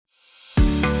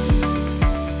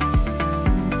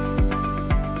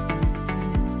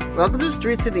Welcome to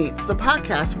Streets and Eats, the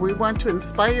podcast where we want to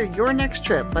inspire your next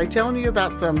trip by telling you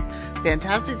about some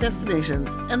fantastic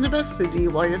destinations and the best food to eat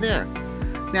while you're there.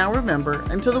 Now remember,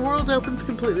 until the world opens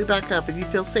completely back up and you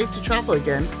feel safe to travel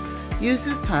again, use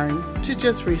this time to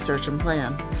just research and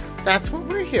plan. That's what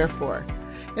we're here for.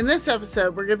 In this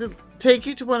episode, we're going to take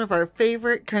you to one of our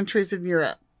favorite countries in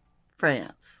Europe,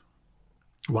 France.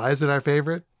 Why is it our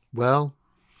favorite? Well,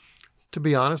 to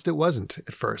be honest, it wasn't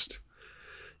at first.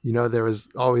 You know, there was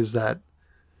always that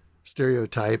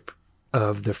stereotype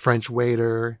of the French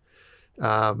waiter.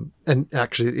 And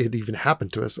actually, it even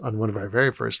happened to us on one of our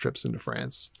very first trips into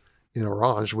France. In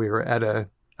Orange, we were at a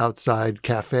outside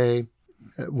cafe.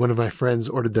 One of my friends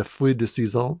ordered the fruit de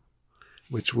saison,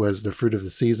 which was the fruit of the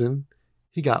season.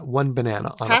 He got one banana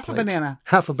on a plate. Half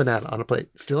a banana on a plate.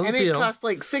 Still in the peel. And it cost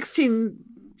like 16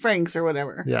 francs or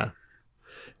whatever. Yeah.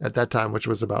 At that time, which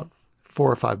was about $4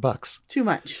 or $5. Too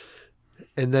much.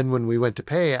 And then when we went to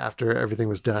pay after everything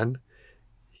was done,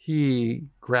 he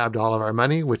grabbed all of our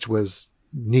money, which was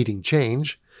needing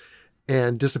change,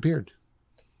 and disappeared.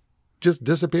 Just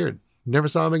disappeared. Never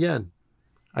saw him again.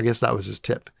 I guess that was his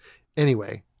tip.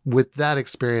 Anyway, with that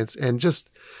experience and just,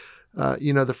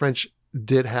 the French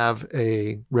did have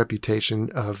a reputation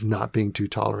of not being too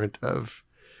tolerant of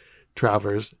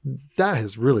travelers. That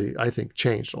has really, I think,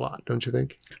 changed a lot, don't you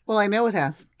think? Well, I know it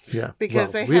has. Yeah.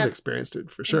 Because we've experienced it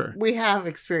for sure. We have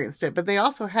experienced it, but they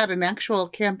also had an actual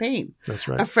campaign. That's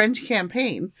right. A French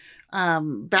campain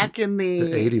back in the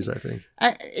 80s, I think.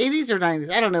 80s or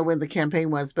 90s. I don't know when the campaign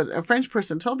was, but a French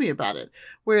person told me about it,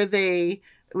 where the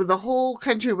whole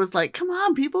country was like, come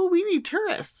on, people, we need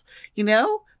tourists, be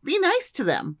nice to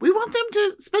them. We want them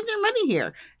to spend their money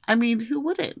here. I mean, who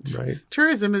wouldn't? Right.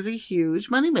 Tourism is a huge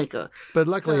moneymaker. But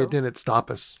luckily it didn't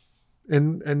stop us.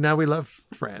 And now we love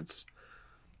France.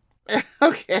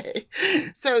 Okay.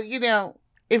 So,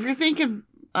 if you're thinking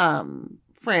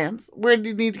France, where do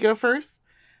you need to go first?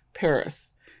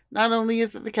 Paris. Not only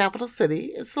is it the capital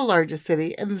city, it's the largest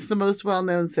city, and it's the most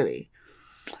well-known city.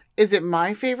 Is it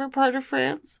my favorite part of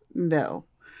France? No.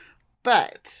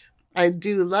 But I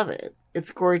do love it.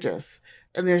 It's gorgeous.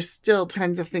 And there's still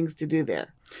tons of things to do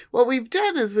there. What we've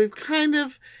done is we've kind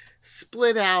of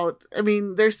split out. I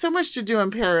mean, there's so much to do in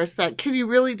Paris that can you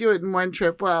really do it in one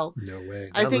trip? Well, no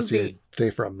way. I think you stay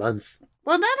for a month.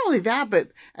 Well, not only that, but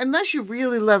unless you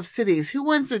really love cities, who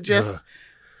wants to just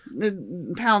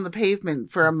pound the pavement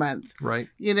for a month? Right.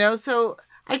 So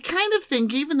I kind of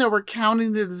think, even though we're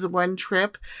counting it as one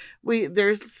trip,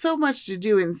 there's so much to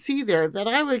do and see there that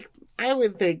I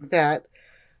would think that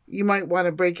you might want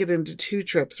to break it into 2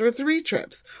 trips or 3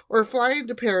 trips, or fly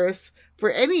into Paris for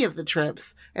any of the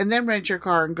trips and then rent your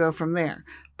car and go from there.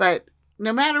 But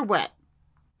no matter what,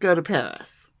 go to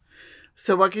Paris.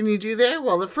 So what can you do there?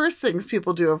 Well, the first things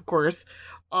people do, of course,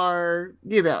 are,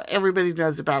 everybody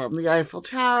knows about them. The Eiffel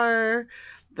Tower,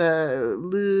 the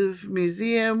Louvre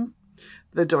Museum,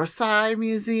 the d'Orsay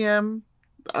Museum,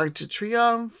 Arc de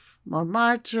Triomphe,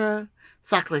 Montmartre,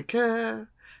 Sacré-Cœur,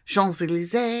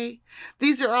 Champs-Élysées.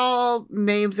 These are all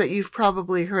names that you've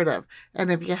probably heard of.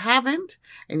 And if you haven't,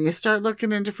 and you start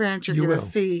looking into France, you're going to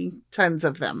see tons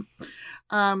of them.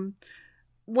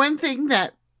 One thing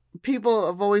that people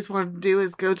have always wanted to do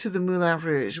is go to the Moulin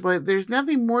Rouge. Well, there's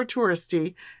nothing more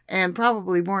touristy and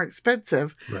probably more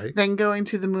expensive than going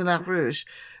to the Moulin Rouge.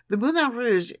 The Moulin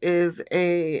Rouge is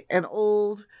an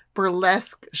old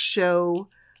burlesque show.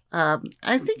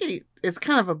 I think it's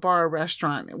kind of a bar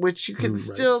restaurant, in which you can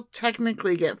still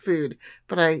technically get food,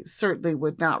 but I certainly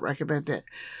would not recommend it.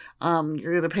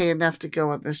 You're going to pay enough to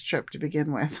go on this trip to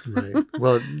begin with. Right.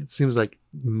 Well, it seems like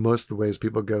most of the ways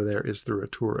people go there is through a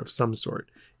tour of some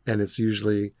sort, and it's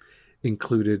usually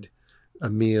included a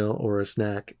meal or a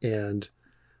snack and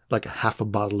like a half a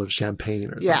bottle of champagne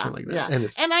or something like that. Yeah.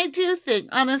 And I do think,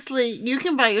 honestly, you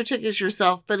can buy your tickets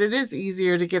yourself, but it is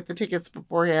easier to get the tickets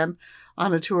beforehand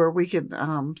on a tour. We could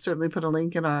certainly put a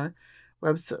link in our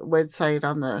website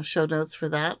on the show notes for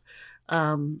that.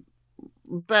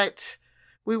 But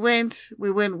we went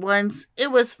once. It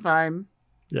was fun.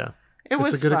 Yeah.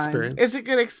 It's a good experience. It's a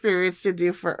good experience to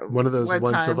do for one of those once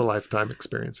time. of a lifetime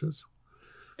experiences.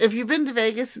 If you've been to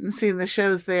Vegas and seen the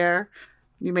shows there,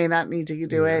 you may not need to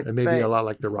do it. It may be a lot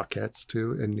like the Rockettes,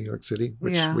 too, in New York City,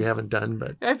 which we haven't done,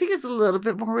 but I think it's a little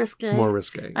bit more risque. It's more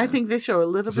risque. I think they show a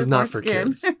little bit more skin.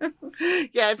 This is not for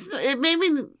kids. Yeah, it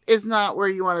maybe is not where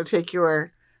you want to take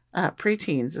your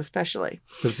preteens, especially.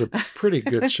 It's a pretty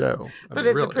good show.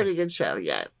 A pretty good show,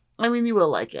 yeah. I mean, you will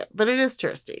like it, but it is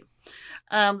touristy.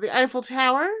 The Eiffel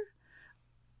Tower,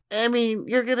 I mean,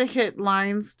 you're going to hit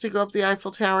lines to go up the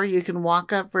Eiffel Tower. You can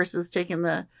walk up versus taking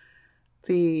the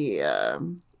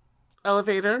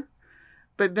elevator.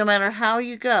 But no matter how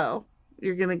you go,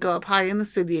 you're going to go up high in the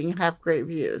city and have great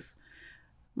views.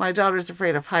 My daughter's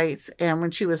afraid of heights, and when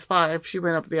she was 5, she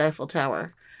went up the Eiffel Tower,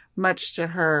 much to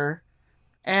her,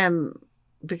 and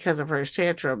because of her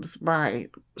tantrums, my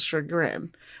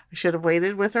chagrin. I should have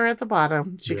waited with her at the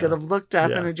bottom. She could have looked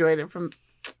up and enjoyed it from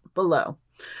below.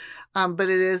 But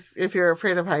it is, if you're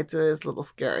afraid of heights, it is a little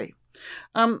scary.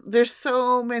 There's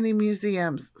so many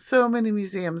museums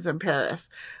in Paris.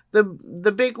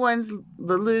 The big ones,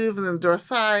 the Louvre and the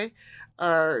d'Orsay,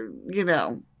 are,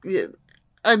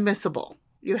 unmissable.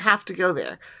 You have to go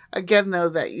there. Again, though,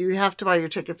 that you have to buy your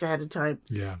tickets ahead of time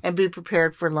and be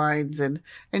prepared for lines and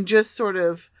just sort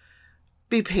of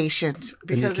be patient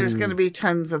because there's going to be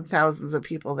tons and thousands of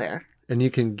people there. And you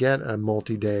can get a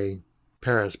multi-day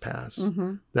Paris pass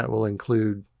that will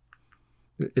include,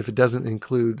 if it doesn't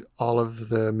include all of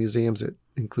the museums, it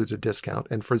includes a discount.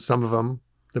 And for some of them,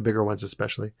 the bigger ones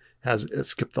especially, has a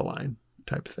skip the line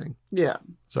type thing. Yeah.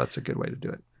 So that's a good way to do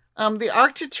it. The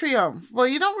Arc de Triomphe. Well,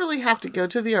 you don't really have to go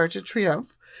to the Arc de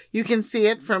Triomphe. You can see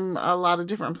it from a lot of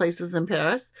different places in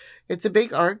Paris. It's a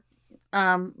big arc,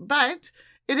 but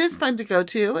it is fun to go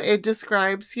to. It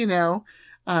describes,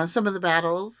 some of the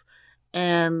battles,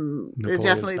 and Napoleon's it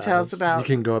definitely battles. Tells about... You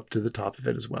can go up to the top of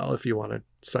it as well if you want to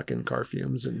suck in car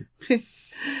fumes. And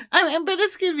but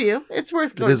it's good view. It's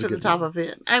worth going to the top of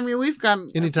it. I mean, we've gone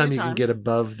anytime you can get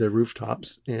above the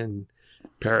rooftops in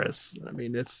Paris. I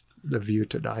mean, it's the view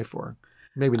to die for.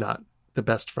 Maybe not the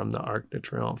best from the Arc de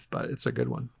Triomphe, but it's a good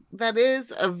one. That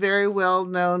is a very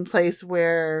well-known place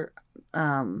where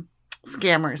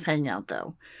scammers hang out,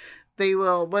 though.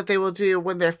 What they will do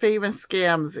when they're famous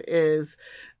scams is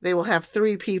they will have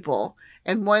 3 people,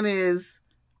 and one is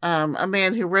a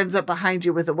man who runs up behind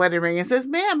you with a wedding ring and says,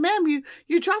 ma'am,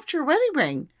 you dropped your wedding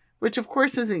ring, which of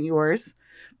course isn't yours,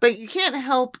 but you can't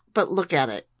help but look at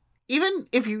it. Even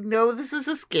if you know this is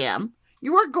a scam,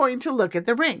 you are going to look at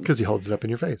the ring. Because he holds it up in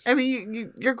your face. I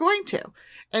mean, you're going to.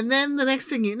 And then the next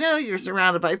thing you know, you're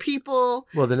surrounded by people.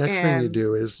 Well, the next thing you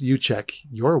do is you check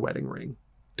your wedding ring.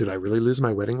 Did I really lose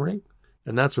my wedding ring?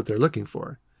 And that's what they're looking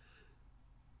for.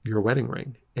 Your wedding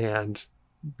ring. And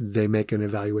they make an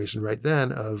evaluation right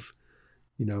then of,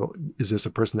 is this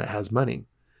a person that has money?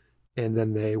 And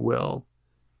then they will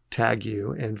tag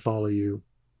you and follow you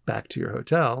back to your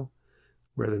hotel,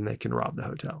 where then they can rob the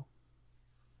hotel.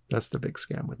 That's the big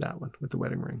scam with that one, with the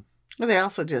wedding ring. Well, they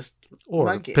also just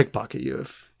mug you. Pickpocket you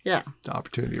if the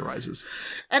opportunity arises.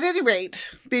 At any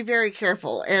rate, be very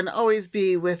careful and always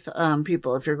be with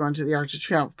people if you're going to the Arc de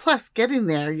Triomphe. Plus, getting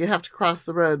there, you have to cross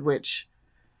the road, which,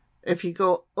 if you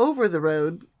go over the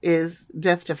road, is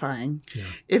death-defying. Yeah.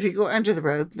 If you go under the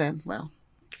road, then, well,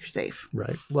 you're safe.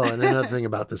 Right. Well, and another thing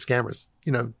about the scammers,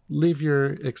 leave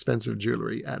your expensive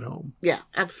jewelry at home. Yeah,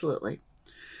 absolutely.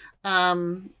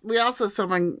 We also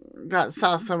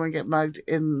saw someone get mugged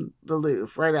in the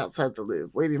Louvre, right outside the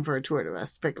Louvre, waiting for a tour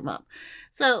bus to pick them up.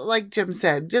 So, like Jim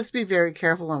said, just be very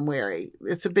careful and wary.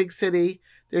 It's a big city.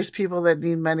 There's people that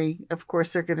need money. Of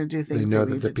course, they're going to do things they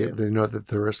need to do. They know that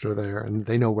the tourists are there, and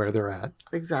they know where they're at.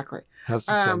 Exactly. Have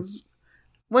some sense.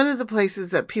 One of the places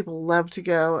that people love to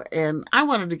go, and I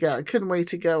wanted to go, I couldn't wait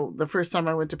to go the first time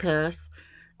I went to Paris,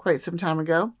 quite some time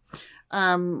ago,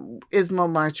 is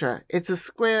Montmartre. It's a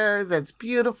square that's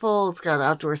beautiful. It's got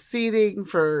outdoor seating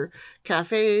for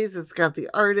cafes. It's got the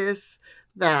artists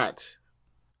that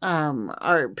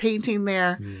are painting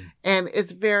there, and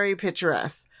it's very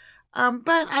picturesque.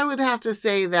 But I would have to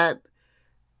say that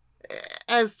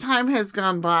as time has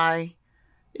gone by,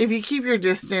 if you keep your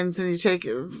distance and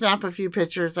you snap a few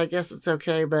pictures, I guess it's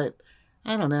okay, but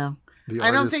I don't know. The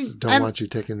artists don't want you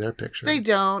taking their picture. They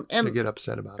don't. And they get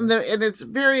upset about it. And it's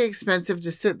very expensive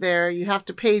to sit there. You have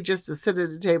to pay just to sit at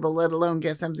a table, let alone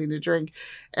get something to drink.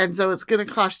 And so it's going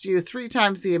to cost you 3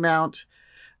 times the amount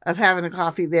of having a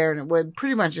coffee there than it would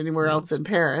pretty much anywhere else in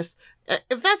Paris.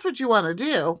 If that's what you want to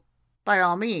do, by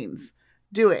all means,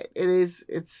 do it.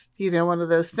 It's one of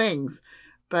those things.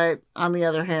 But on the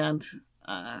other hand,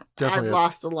 I've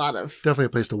lost a lot of... Definitely a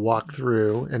place to walk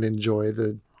through and enjoy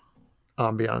the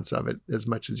ambiance of it as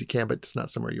much as you can, but it's not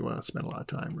somewhere you want to spend a lot of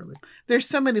time, really. There's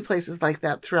so many places like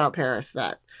that throughout Paris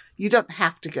that you don't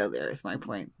have to go there, is my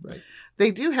point. Right.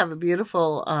 They do have a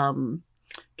beautiful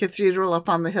cathedral up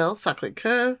on the hill,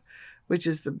 Sacré-Cœur, which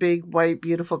is the big, white,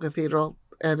 beautiful cathedral,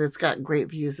 and it's got great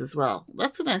views as well.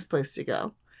 That's a nice place to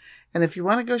go. And if you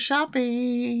want to go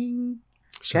shopping,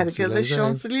 got to go to the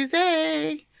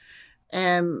Champs-Élysées.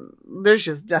 And there's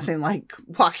just nothing like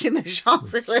walking the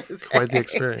Champs-Élysées. It's quite the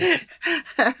experience.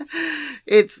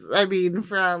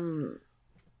 From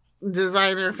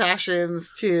designer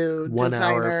fashions to 1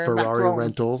 hour Ferrari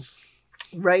rentals.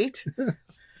 Right?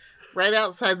 right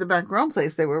outside the Macron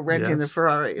place, they were renting the Yes.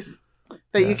 Ferraris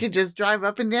that you Yeah. could just drive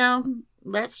up and down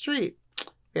that street.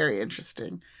 Very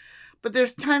interesting. But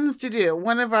there's tons to do.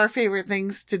 One of our favorite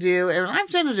things to do, and I've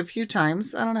done it a few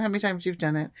times, I don't know how many times you've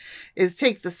done it, is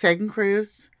take the Seine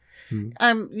cruise.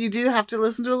 You do have to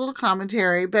listen to a little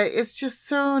commentary, but it's just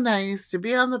so nice to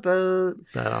be on the boat.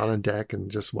 Out on deck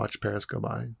and just watch Paris go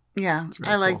by. Yeah,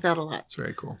 very I like cool. that a lot. It's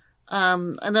very cool.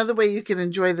 Another way you can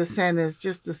enjoy the Seine is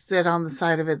just to sit on the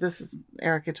side of it.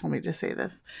 Erica told me to say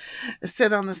this.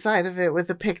 Sit on the side of it with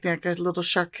a picnic, a little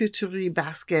charcuterie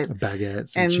basket, A baguette,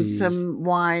 some and cheese. some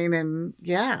wine, and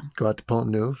yeah. Go out to Pont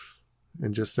Neuf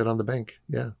and just sit on the bank.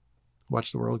 Yeah.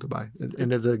 Watch the world go by.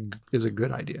 And it's a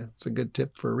good idea. It's a good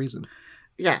tip for a reason.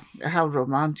 Yeah, how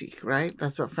romantic, right?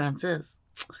 That's what France is.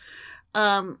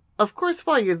 Of course,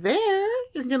 while you're there,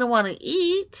 you're going to want to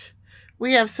eat.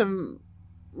 We have some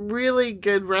really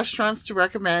good restaurants to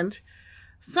recommend.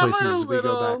 Some Places are a we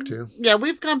little, go back to. Yeah,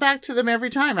 we've gone back to them every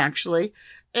time, actually.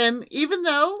 And even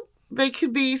though they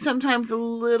could be sometimes a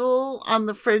little on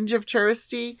the fringe of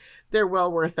touristy, they're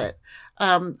well worth it.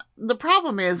 The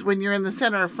problem is when you're in the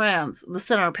center of France, the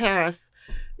center of Paris,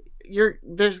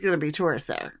 there's going to be tourists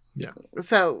there. Yeah.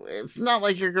 So it's not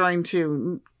like you're going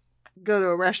to go to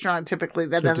a restaurant typically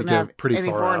that You have to doesn't get have pretty any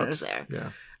far foreigners out. there. Yeah.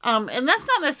 And that's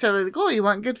not necessarily the goal. You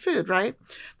want good food, right?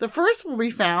 The first one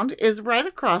we found is right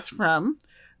across from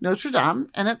Notre Dame,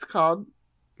 and it's called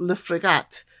Le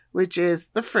Frégate, which is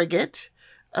the frigate,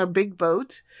 a big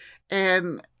boat.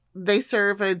 And they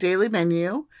serve a daily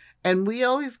menu. And we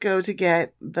always go to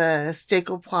get the steak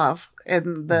au poivre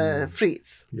and the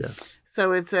frites. Yes.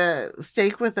 So it's a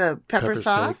steak with a pepper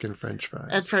sauce steak and French fries.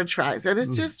 and French fries. And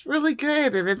it's just really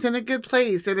good. And it's in a good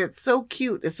place. And it's so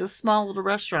cute. It's a small little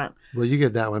restaurant. Well, you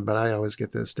get that one, but I always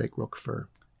get the steak Roquefort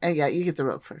And yeah, you get the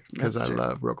Roquefort. because That's I true.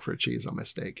 love Roquefort cheese on my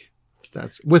steak.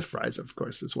 That's with fries, of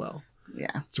course, as well.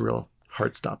 Yeah. It's a real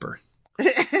heart stopper.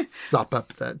 Sop up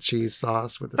that cheese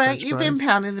sauce with the But French you've fries. been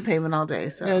pounding the pavement all day.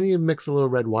 So And you mix a little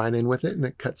red wine in with it, and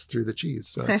it cuts through the cheese,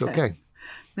 so it's okay.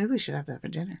 maybe we should have that for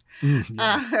dinner.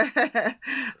 Yeah.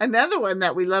 Another one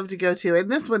that we love to go to,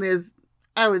 and this one is,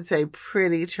 I would say,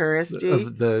 pretty touristy.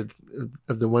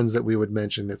 Of the ones that we would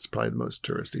mention, it's probably the most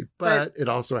touristy, but it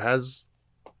also has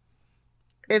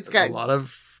It's got a lot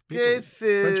of good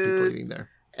French people food. eating there.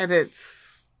 And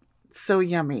it's so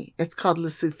yummy. It's called Le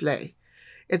Soufflé.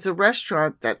 It's a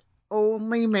restaurant that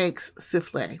only makes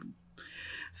soufflé.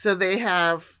 So they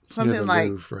have It's near something the like,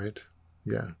 Louvre, right?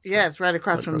 Yeah. yeah, it's right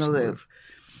across from the Louvre.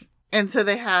 And so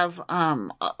they have,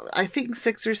 I think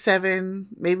 6 or 7,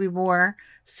 maybe more,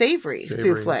 savory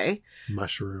Savories. soufflé.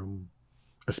 Mushroom,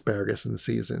 asparagus in the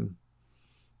season.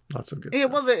 Lots of good Yeah,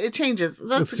 stuff. well, it changes.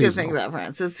 That's It's the good thing seasonal. about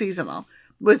France. It's seasonal.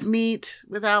 With meat,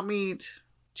 without meat,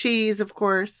 cheese, of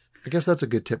course. I guess that's a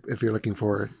good tip if you're looking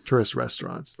for tourist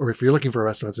restaurants, or if you're looking for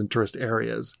restaurants in tourist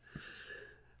areas.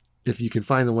 If you can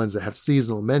find the ones that have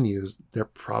seasonal menus, they're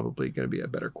probably going to be a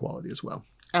better quality as well.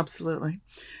 Absolutely.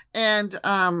 And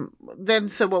then,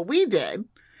 so what we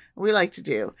like to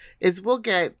do is we'll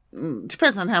get,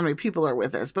 depends on how many people are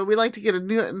with us, but we like to get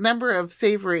a number of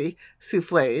savory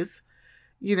soufflés,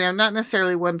 not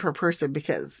necessarily one per person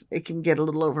because it can get a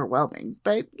little overwhelming,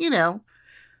 but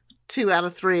 2 out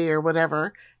of 3 or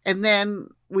whatever. And then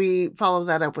we follow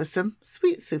that up with some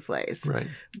sweet soufflés. Right.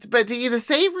 But to eat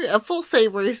a full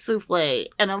savory soufflé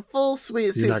and a full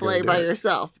sweet You're not gonna soufflé do by it.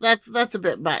 yourself, that's a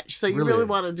bit much. So you Really? really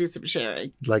want to do some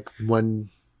sharing. Like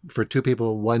for 2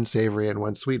 people, 1 savory and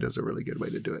 1 sweet is a really good way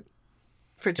to do it.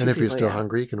 For 2 And if you're people, still yeah.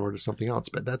 hungry, you can order something else.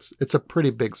 But it's a pretty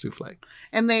big souffle.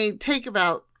 And they take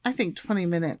about, I think, 20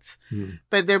 minutes. Mm.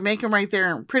 But they're making right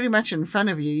there pretty much in front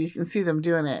of you. You can see them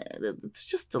doing it. It's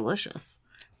just delicious.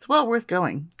 It's well worth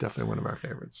going. Definitely one of our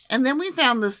favorites. And then we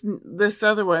found this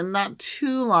other one not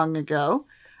too long ago.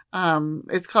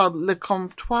 It's called Le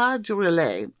Comptoir du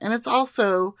Relais. And it's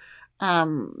also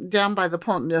down by the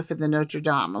Pont Neuf in the Notre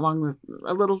Dame, along with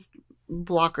a little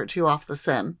block or 2 off the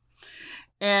Seine.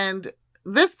 And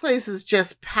this place is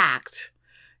just packed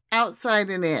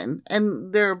outside and in.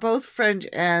 And there are both French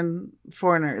and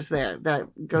foreigners there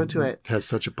that go to it. It has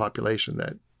such a population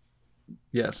that,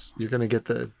 yes, you're going to get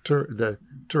the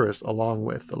tourists along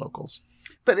with the locals.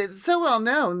 But it's so well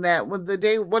known that one of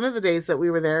the days that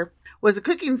we were there was a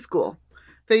cooking school.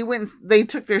 They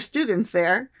took their students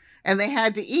there and they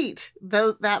had to eat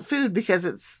that food because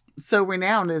it's so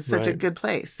renowned as such a Right. good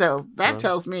place. So that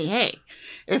tells me, hey,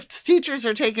 if teachers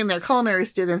are taking their culinary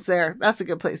students there, that's a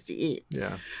good place to eat.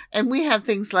 Yeah. And we had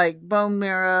things like bone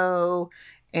marrow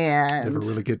They have and a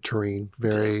really good terrine.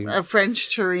 Very, a French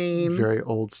terrine. very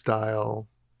old style.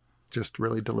 Just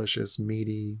really delicious,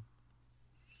 meaty.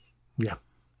 Yeah.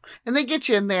 And they get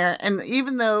you in there. And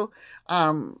even though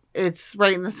it's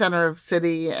right in the center of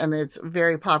city and it's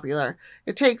very popular,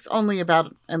 it takes only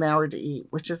about an hour to eat,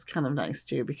 which is kind of nice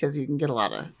too, because you can get a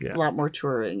lot more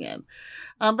touring in.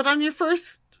 But on your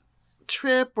first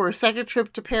trip or second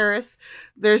trip to Paris,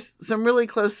 there's some really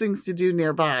close things to do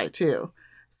nearby too.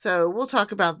 So we'll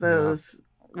talk about those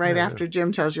after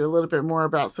Jim tells you a little bit more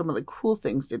about some of the cool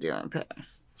things to do in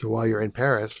Paris. So while you're in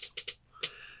Paris,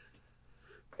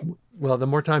 well, the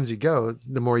more times you go,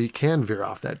 the more you can veer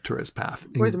off that tourist path.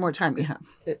 Or the more time you have.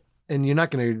 And you're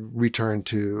not going to return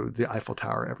to the Eiffel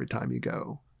Tower every time you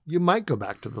go. You might go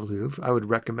back to the Louvre. I would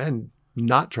recommend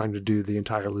not trying to do the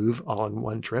entire Louvre all in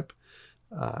one trip.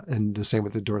 And the same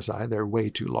with the d'Orsay. They're way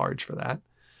too large for that.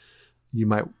 You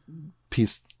might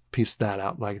piece that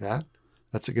out like that.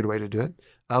 That's a good way to do it.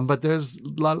 But there's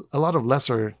a lot of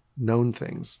lesser known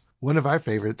things. One of our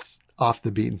favorites off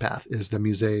the beaten path is the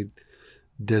Musée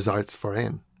des Arts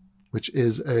Forains, which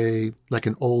is like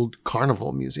an old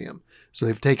carnival museum. So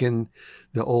they've taken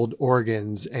the old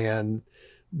organs and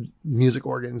music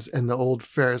organs and the old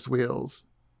Ferris wheels.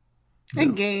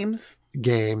 And games,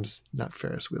 not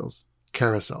Ferris wheels.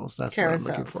 Carousels. That's what I'm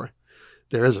looking for.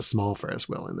 There is a small Ferris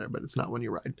wheel in there, but it's not one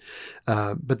you ride.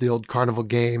 But the old carnival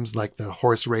games, like the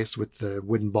horse race with the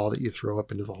wooden ball that you throw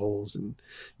up into the holes and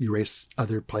you race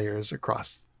other players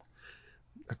across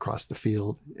the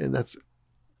field. And that's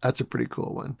a pretty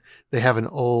cool one. They have an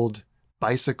old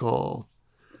bicycle.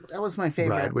 That was my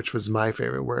favorite. Ride, which was my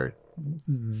favorite, where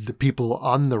the people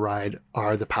on the ride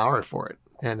are the power for it.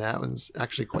 And that one's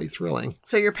actually quite thrilling.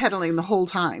 So you're pedaling the whole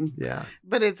time. Yeah.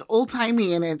 But it's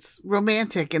old-timey and it's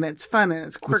romantic and it's fun and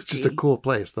it's quirky. It's just a cool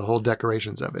place. The whole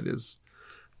decorations of it is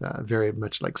very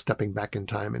much like stepping back in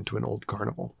time into an old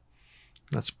carnival.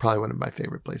 That's probably one of my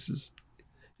favorite places.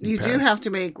 You do have to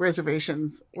make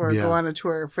reservations or go on a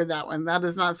tour for that one. That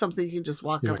is not something you can just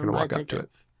walk up and buy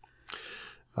tickets.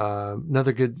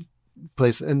 Another good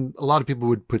place, and a lot of people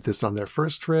would put this on their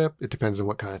first trip. It depends on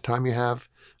what kind of time you have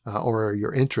or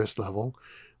your interest level.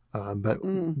 But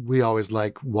we always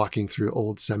like walking through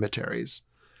old cemeteries.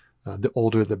 The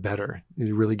older, the better.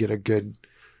 You really get a good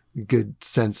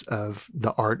sense of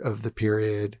the art of the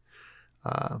period.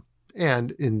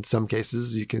 And in some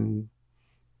cases, you can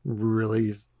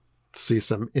really see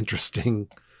some interesting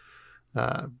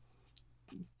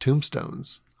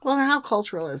tombstones. Well, how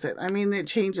cultural is it? I mean, it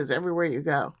changes everywhere you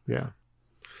go. Yeah.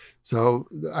 So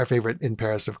our favorite in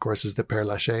Paris, of course, is the Père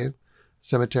Lachaise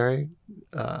Cemetery.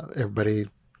 Everybody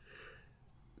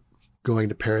going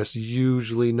to Paris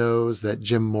usually knows that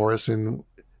Jim Morrison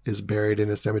is buried in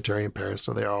a cemetery in Paris.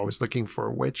 So they're always looking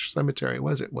for which cemetery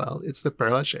was it? Well, it's the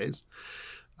Père Lachaise.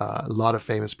 A lot of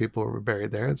famous people were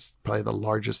buried there. It's probably the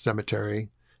largest cemetery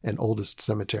and oldest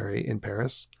cemetery in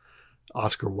Paris.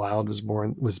 Oscar Wilde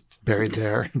was buried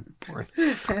there.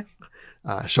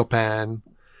 Chopin.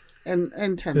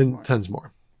 And tons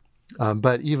more.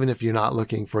 But even if you're not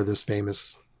looking for this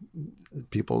famous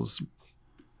people's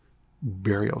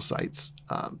burial sites,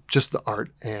 just the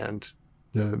art and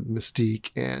the mystique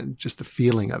and just the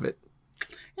feeling of it.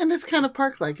 And it's kind of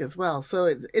park-like as well. So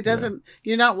it doesn't,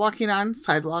 you're not walking on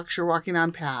sidewalks, you're walking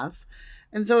on paths.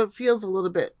 And so it feels a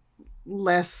little bit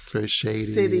less very shady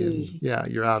city.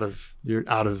 You're out of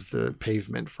the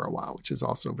pavement for a while, which is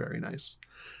also very nice.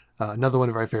 Another one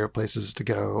of our favorite places to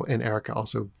go, and Erica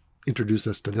also introduced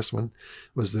us to this one,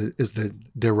 is the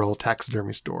Derole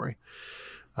taxidermy store.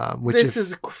 Which this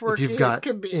is quirky. If you've got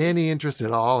any interest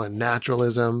at all in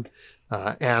naturalism,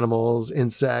 animals,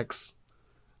 insects,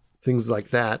 things like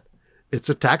that, it's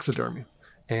a taxidermy,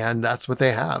 and that's what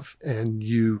they have. And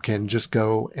you can just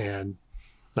go and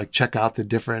like check out the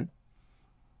different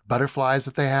butterflies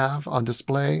that they have on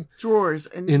display. Drawers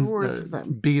of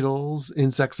them. Beetles,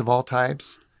 insects of all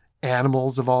types,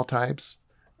 animals of all types,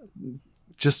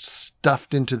 just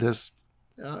stuffed into this.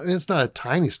 It's not a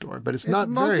tiny store, but it's not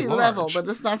very multi-level, large. but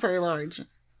it's not very large.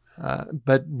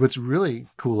 But what's really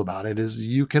cool about it is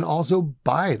you can also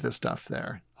buy the stuff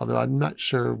there. Although I'm not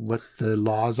sure what the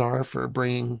laws are for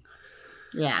bringing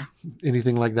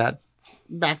anything like that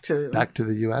back to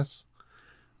the U.S.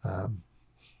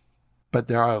 But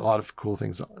there are a lot of cool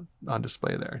things on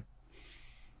display there.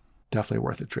 Definitely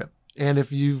worth a trip. And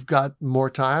if you've got more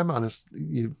time on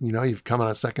you've come on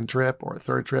a second trip or a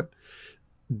third trip,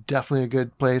 definitely a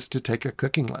good place to take a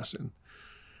cooking lesson.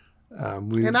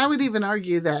 And I would even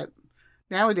argue that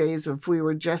nowadays, if we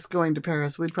were just going to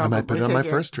Paris, we'd probably I might put it on my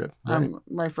first trip. Right.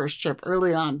 My first trip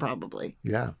early on, probably.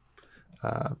 Yeah.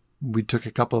 We took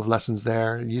a couple of lessons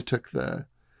there. You took the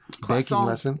baking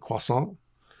lesson, croissant.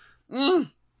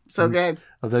 So good.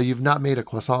 Although you've not made a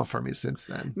croissant for me since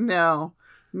then. No.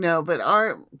 No, but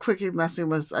our cooking lesson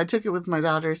was, I took it with my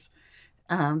daughters,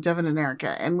 Devin and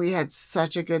Erica, and we had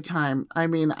such a good time. I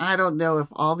mean, I don't know if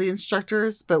all the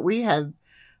instructors, but we had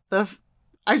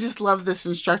I just love this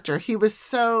instructor. He was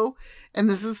so, and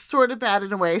this is sort of bad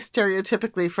in a way,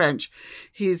 stereotypically French.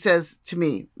 He says to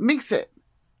me, mix it.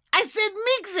 I said,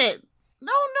 mix it.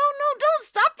 No, don't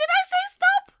stop. Did I say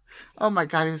stop? Oh my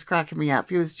God, he was cracking me up.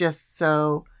 He was just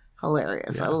so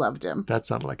hilarious. Yeah, I loved him. That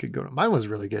sounded like a good one. Mine was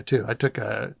really good too. I took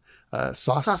a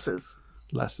Sauces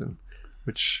lesson,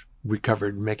 which we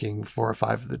covered making 4 or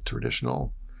 5 of the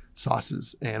traditional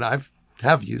sauces, and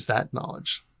have used that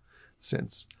knowledge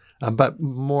since. But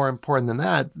more important than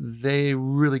that, they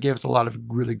really gave us a lot of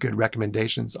really good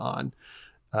recommendations on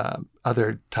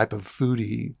other type of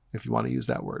foodie, if you want to use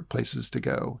that word, places to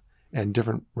go and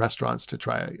different restaurants to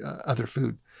try other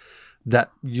food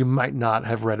that you might not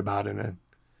have read about in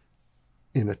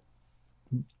a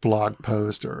blog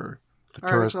post or a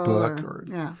tourist book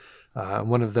or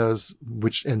one of those,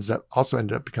 which ended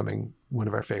up becoming one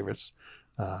of our favorites,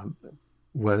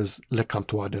 was Le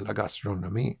Comptoir de la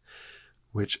Gastronomie,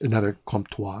 which another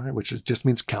comptoir, which just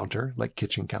means counter, like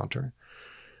kitchen counter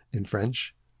in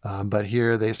French. But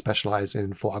here they specialize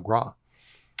in foie gras.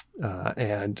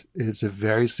 And it's a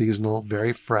very seasonal,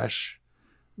 very fresh,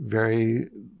 very,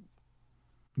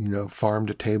 farm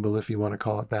to table, if you want to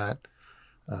call it that.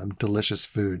 Delicious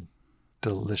food.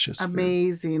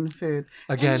 Amazing food.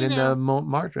 Again, in the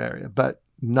Montmartre area, but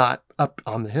not up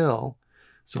on the hill.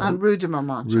 So on Rue de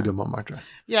Montmartre. Rue de Montmartre.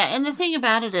 Yeah, and the thing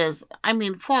about it is, I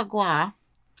mean, foie gras,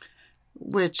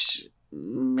 which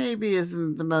maybe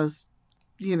isn't the most,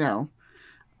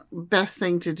 best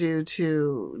thing to do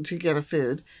to get a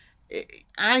food,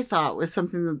 I thought was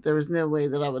something that there was no way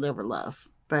that I would ever love.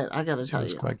 But I got to tell you,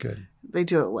 it's quite good. They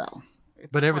do it well.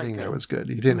 But everything there was good.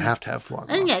 You didn't have to have foie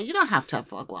gras. And yeah, you don't have to have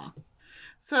foie gras.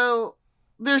 So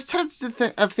there's tons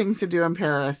of things to do in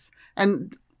Paris.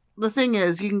 And the thing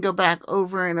is, you can go back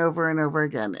over and over and over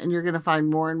again, and you're going to find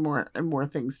more and more and more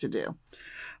things to do.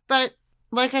 But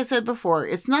like I said before,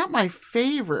 it's not my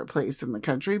favorite place in the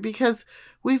country because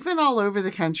we've been all over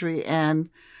the country, and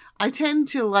I tend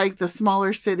to like the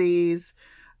smaller cities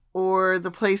or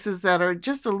the places that are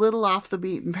just a little off the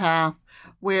beaten path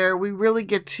where we really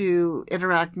get to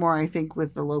interact more, I think,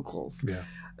 with the locals. Yeah.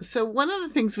 So one of the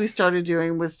things we started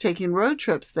doing was taking road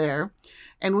trips there,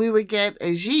 and we would get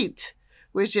a gîte,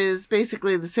 which is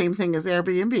basically the same thing as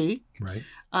Airbnb. Right.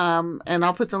 And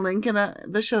I'll put the link in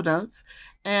the show notes.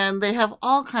 And they have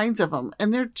all kinds of them,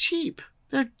 and they're cheap.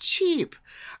 They're cheap.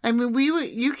 I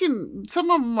mean,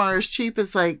 some of them are as cheap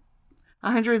as like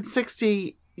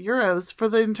 160 euros for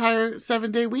the entire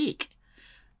 7-day week.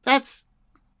 That's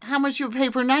how much you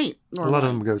pay per night normally. A lot of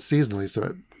them go seasonally, so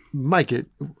it might get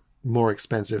more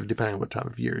expensive depending on what time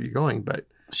of year you're going, but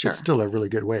Sure. It's still a really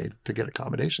good way to get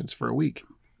accommodations for a week.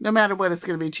 No matter what, it's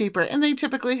going to be cheaper. And they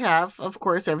typically have, of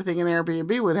course, everything an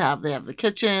Airbnb would have. They have the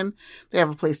kitchen. They have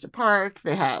a place to park.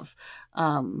 They have,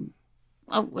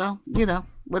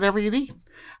 whatever you need.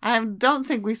 I don't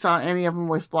think we saw any of them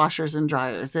with washers and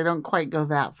dryers. They don't quite go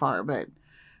that far, but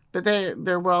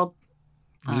they're well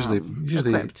usually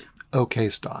equipped. Okay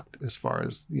stocked as far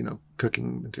as,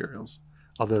 cooking materials.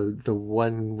 Although the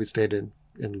one we stayed in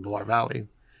Loire Valley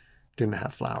didn't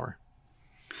have flour.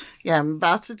 Yeah, I'm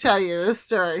about to tell you this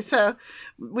story. So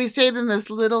we stayed in this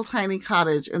little tiny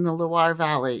cottage in the Loire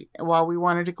Valley while we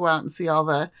wanted to go out and see all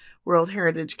the World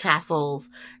Heritage castles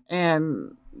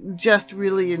and just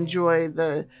really enjoy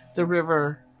the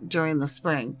river during the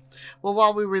spring. Well,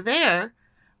 while we were there,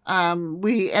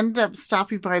 we ended up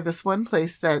stopping by this one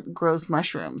place that grows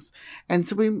mushrooms. And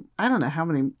so I don't know how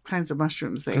many kinds of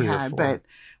mushrooms they 3 or had, 4. but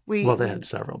they had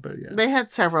several, but yeah. They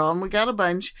had several, and we got a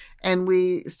bunch, and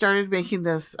we started making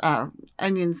this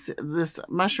this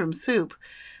mushroom soup,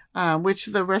 which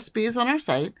the recipe is on our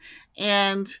site.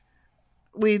 And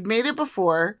we'd made it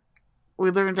before. We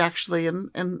learned actually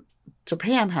in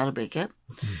Japan how to make it.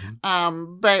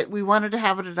 Mm-hmm. But we wanted to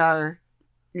have it at our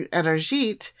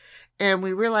gîte, and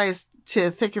we realized to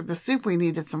thicken the soup we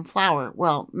needed some flour.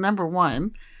 Well, number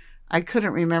one, I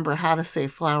couldn't remember how to say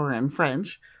flour in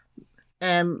French.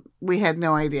 And we had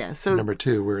no idea. So number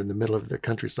 2, we're in the middle of the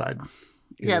countryside.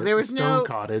 There was no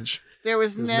cottage. There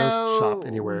was no shop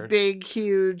anywhere. Big,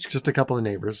 huge. Just a couple of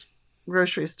neighbors.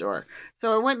 Grocery store.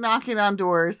 So I went knocking on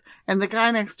doors, and the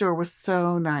guy next door was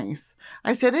so nice.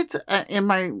 I said, it's in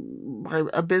my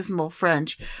abysmal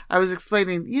French. I was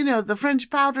explaining, the French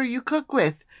powder you cook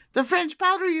with. The French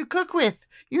powder you cook with,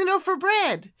 for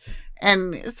bread.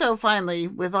 And so finally,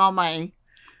 with all my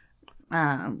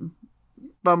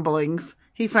bumblings,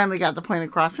 he finally got the point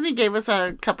across, and he gave us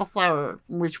a cup of flour,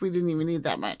 which we didn't even need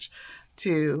that much.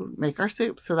 to make our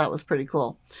soup. So that was pretty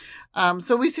cool.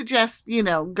 So we suggest,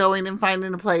 going and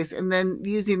finding a place and then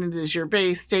using it as your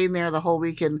base, staying there the whole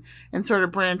weekend and sort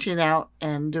of branching out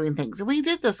and doing things. And we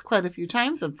did this quite a few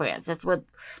times in France. That's what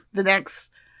the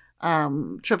next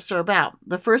trips are about.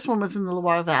 The first one was in the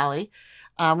Loire Valley.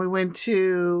 We went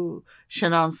to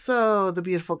Chenonceau, the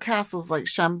beautiful castles like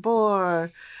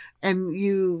Chambord, and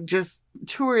you just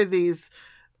tour these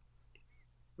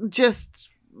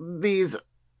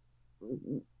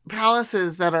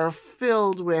palaces that are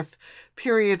filled with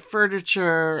period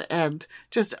furniture and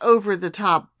just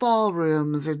over-the-top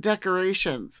ballrooms and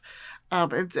decorations.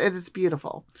 It's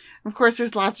beautiful. Of course,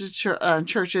 there's lots of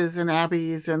churches and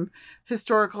abbeys and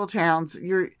historical towns.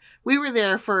 We were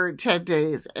there for 10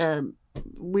 days, and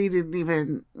we didn't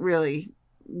even really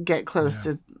get close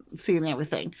to seeing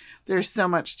everything. There's so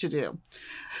much to do.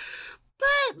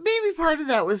 But maybe part of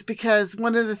that was because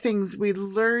one of the things we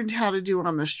learned how to do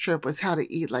on this trip was how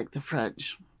to eat like the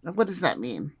French. What does that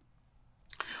mean?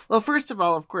 Well, first of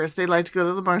all, of course, they like to go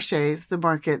to the marchés, the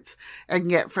markets, and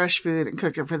get fresh food and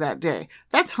cook it for that day.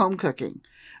 That's home cooking.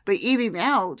 But eating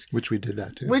out... Which we did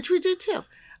too.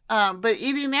 But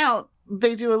eating out,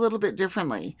 they do a little bit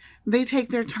differently. They take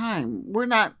their time.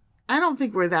 I don't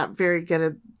think we're that very good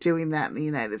at doing that in the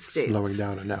United States. Slowing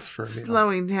down enough for a meal.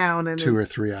 Slowing down. And 2 or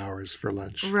 3 hours for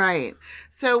lunch. Right.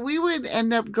 So we would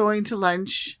end up going to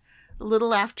lunch a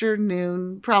little after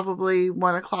noon, probably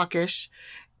 1 o'clock-ish.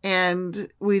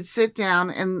 And we'd sit down,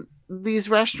 and these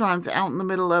restaurants out in the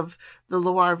middle of the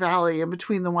Loire Valley and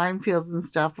between the wine fields and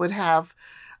stuff would have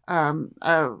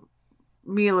a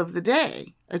meal of the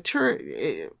day,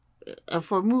 a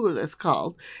formule it's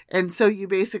called. And so you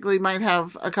basically might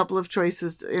have a couple of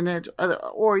choices in it,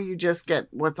 or you just get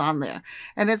what's on there.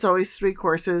 And it's always 3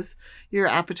 courses, your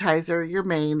appetizer, your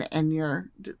main, and your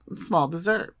small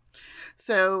dessert.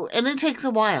 So, and it takes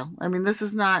a while. I mean,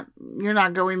 you're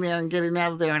not going there and getting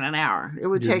out of there in an hour. It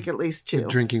would take at least 2.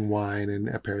 Drinking wine and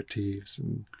aperitifs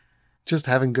and just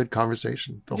having good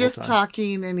conversation the whole time. Just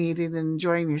talking and eating and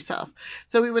enjoying yourself.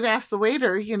 So we would ask the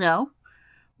waiter,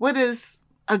 what is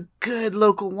a good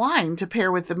local wine to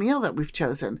pair with the meal that we've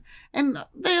chosen? And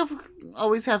they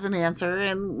always have an answer,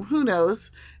 and who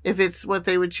knows if it's what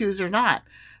they would choose or not.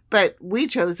 But we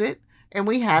chose it. And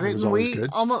we had it, and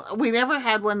we never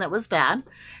had one that was bad.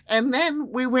 And then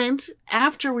we went,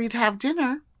 after we'd have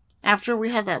dinner, after we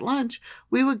had that lunch,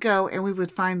 we would go and we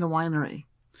would find the winery.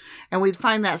 And we'd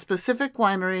find that specific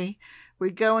winery.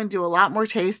 We'd go and do a lot more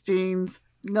tastings,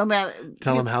 no matter...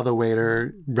 Tell them how the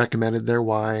waiter recommended their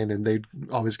wine, and they'd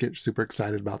always get super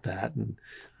excited about that. And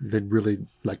they'd really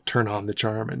turn on the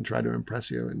charm and try to impress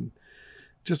you and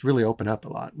just really open up a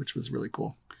lot, which was really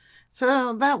cool.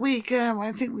 So that week,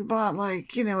 I think we bought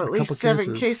at least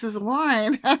 7 cases of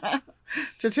wine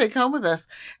to take home with us.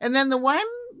 And then the one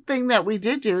thing that we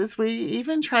did do is we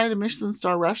even tried a Michelin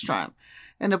star restaurant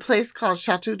in a place called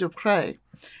Chateau de Pré.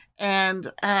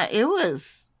 And it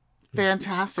was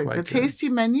fantastic. The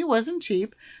tasting menu wasn't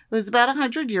cheap. It was about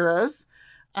 €100.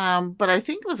 But I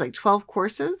think it was 12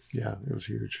 courses. Yeah, it was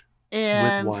huge.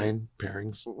 And with wine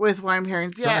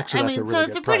pairings. Yeah. Actually, so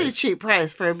it's a pretty cheap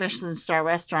price for a Michelin star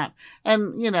restaurant.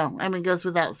 And, it goes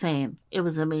without saying, it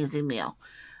was an amazing meal.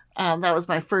 That was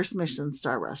my first Michelin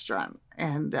star restaurant.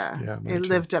 And it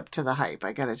lived up to the hype,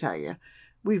 I got to tell you.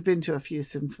 We've been to a few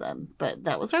since then, but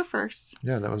that was our first.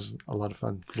 Yeah, that was a lot of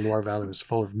fun. The Loire Valley was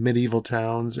full of medieval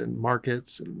towns and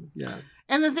markets. And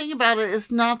And the thing about it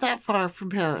is not that far from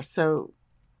Paris. So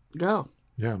go.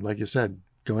 Yeah, like you said.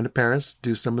 Go into Paris,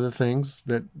 do some of the things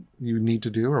that you need to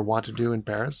do or want to do in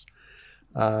Paris,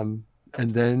 and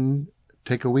then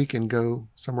take a week and go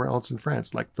somewhere else in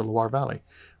France, like the Loire Valley.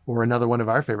 Or another one of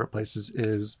our favorite places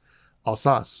is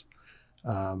Alsace,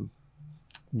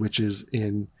 which is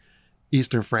in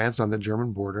eastern France on the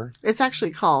German border. It's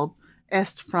actually called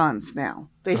Est France now.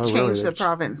 They've changed the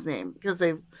province name because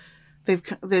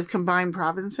they've combined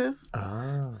provinces.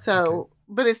 Okay.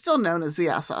 But it's still known as the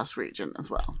Alsace region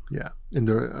as well. Yeah. And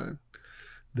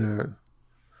the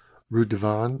Route de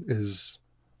Vannes is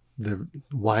the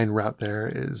wine route there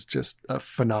is just a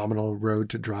phenomenal road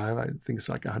to drive. I think it's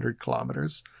 100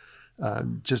 kilometers,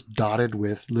 just dotted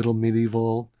with little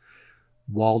medieval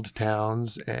walled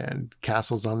towns and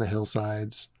castles on the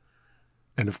hillsides.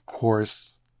 And of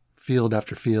course, field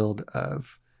after field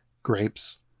of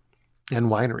grapes and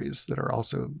wineries that are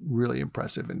also really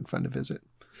impressive and fun to visit.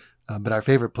 But our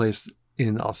favorite place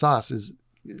in Alsace is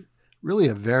really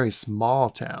a very small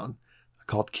town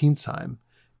called Kinsheim.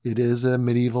 It is a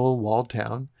medieval walled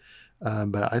town,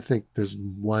 but I think there's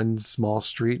one small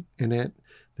street in it.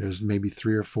 There's maybe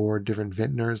 3 or 4 different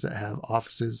vintners that have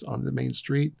offices on the main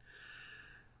street.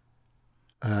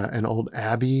 an old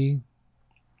abbey,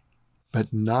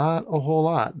 but not a whole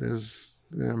lot. There's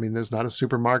not a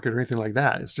supermarket or anything like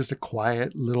that. It's just a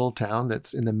quiet little town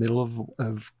that's in the middle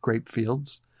of grape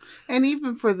fields. And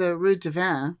even for the Rue de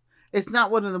Vin, it's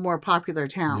not one of the more popular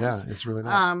towns. Yeah, it's really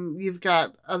not. You've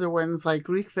got other ones like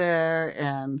Riquever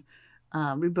and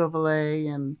Rue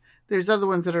Beauvalet, and there's other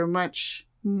ones that are much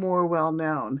more well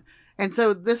known. And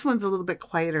so this one's a little bit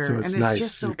quieter. So it's and nice. It's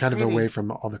just so You're kind pretty. of away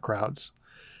from all the crowds.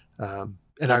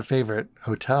 And our favorite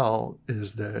hotel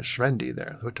is the Schwendi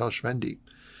there, Hotel Schwendi,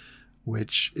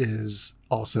 which is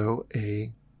also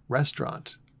a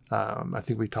restaurant. I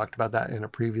think we talked about that in a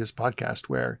previous podcast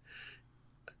where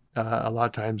a lot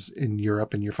of times in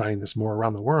Europe, and you're finding this more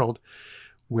around the world,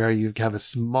 where you have a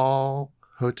small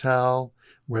hotel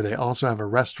where they also have a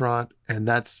restaurant, and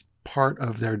that's part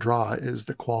of their draw is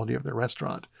the quality of their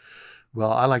restaurant.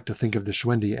 Well, I like to think of the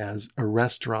Schwendi as a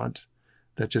restaurant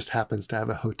that just happens to have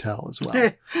a hotel as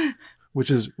well, which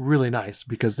is really nice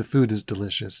because the food is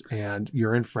delicious and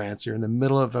you're in France, you're in the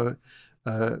middle of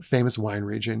a famous wine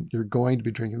region. You're going to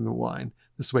be drinking the wine.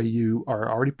 This way you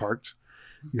are already parked.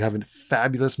 You have a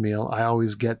fabulous meal. I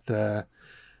always get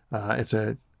it's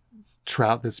a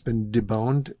trout that's been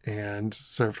deboned and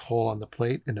served whole on the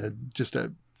plate in just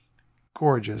a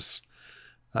gorgeous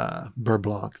beurre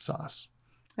blanc sauce.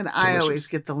 And I always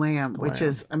get the lamb, which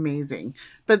is amazing.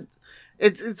 But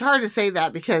it's hard to say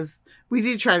that because we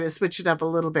do try to switch it up a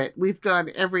little bit. We've gone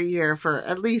every year for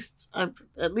at least 8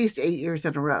 years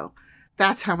in a row.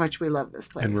 That's how much we love this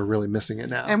place. And we're really missing it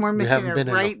now. And we're missing it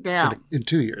right now. In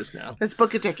 2 years now. Let's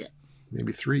book a ticket.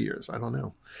 Maybe 3 years. I don't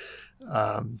know.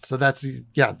 So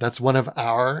that's one of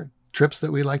our trips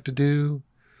that we like to do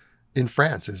in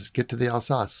France is get to the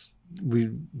Alsace.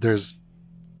 There's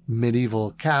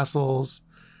medieval castles.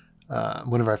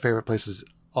 One of our favorite places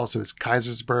also is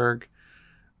Kaisersberg,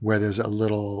 where there's a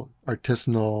little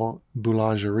artisanal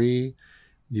boulangerie.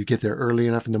 You get there early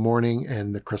enough in the morning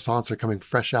and the croissants are coming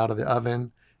fresh out of the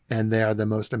oven, and they are the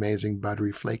most amazing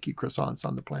buttery, flaky croissants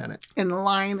on the planet. And the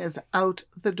line is out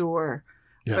the door.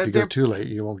 Yeah, if you go too late,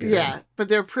 you won't get in. But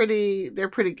they're pretty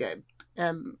good.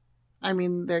 And I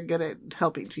mean, they're good at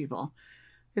helping people.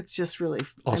 It's just really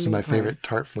also my favorite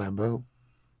tarte flambeau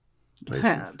place.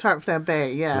 Tarte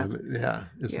flambe, yeah.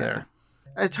 It's there.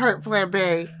 A tarte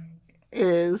flambe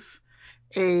is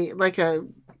like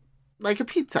a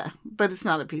pizza, but it's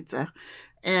not a pizza.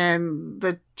 And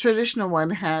the traditional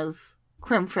one has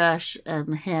creme fraiche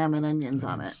and ham and onions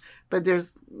on it. But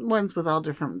there's ones with all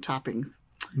different toppings.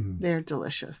 They're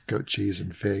delicious. Goat cheese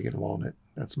and fig and walnut.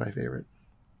 That's my favorite.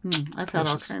 I've had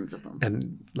all kinds of them.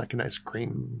 And like a nice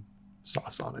cream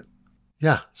sauce on it.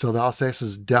 Yeah, so the Alsace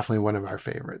is definitely one of our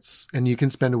favorites. And you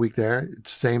can spend a week there.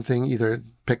 Same thing, either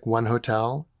pick one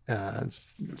hotel,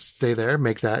 stay there,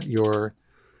 make that your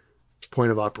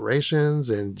point of operations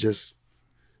and just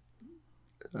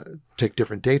take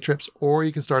different day trips. Or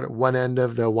you can start at one end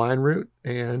of the wine route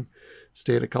and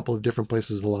stay at a couple of different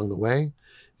places along the way.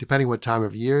 Depending what time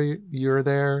of year you're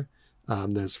there,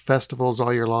 there's festivals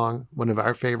all year long. One of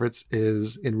our favorites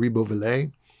is in Rue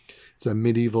Beauvalet. It's a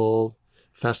medieval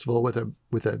festival with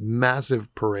a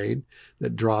massive parade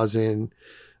that draws in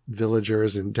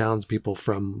villagers and townspeople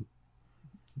from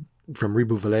Rue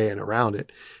Beauvalet and around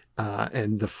it.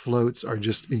 And the floats are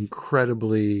just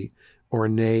incredibly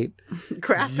ornate,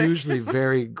 graphic, usually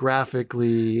very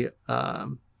graphically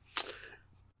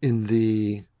in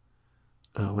the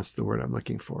what's the word I'm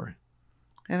looking for?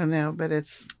 I don't know, but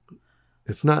it's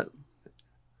not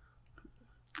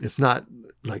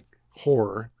like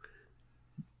horror,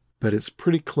 but it's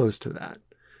pretty close to that.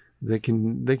 They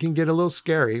can get a little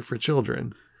scary for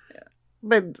children.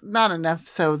 But not enough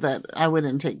so that I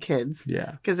wouldn't take kids.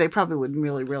 Yeah. Because they probably wouldn't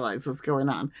really realize what's going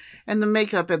on. And the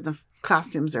makeup and the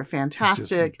costumes are fantastic. It's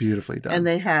just beautifully done. And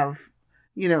they have,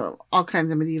 all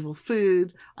kinds of medieval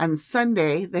food. On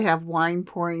Sunday, they have wine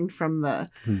pouring from the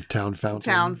town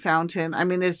fountain. I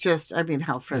mean, it's just,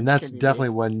 how French. And that's definitely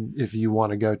one, if you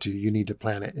want to go to, you need to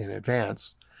plan it in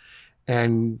advance.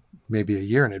 And maybe a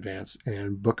year in advance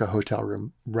and book a hotel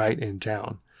room right in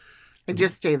town. And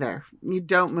just stay there. You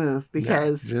don't move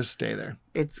because just stay there.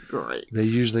 It's great.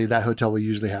 That hotel will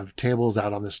usually have tables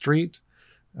out on the street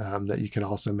that you can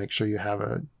also make sure you have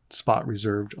a spot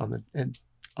reserved on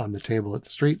the table at the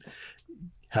street.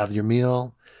 Have your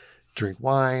meal, drink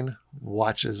wine,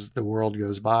 watch as the world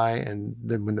goes by, and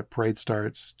then when the parade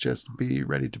starts, just be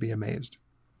ready to be amazed.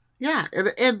 Yeah,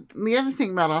 and the other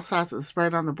thing about Alsace is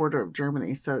right on the border of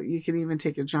Germany, so you can even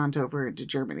take a jaunt over into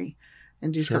Germany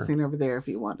and do something over there if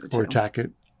you wanted to. Or tack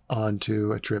it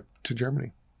onto a trip to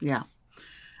Germany. Yeah.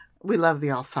 We love the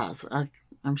Alsace.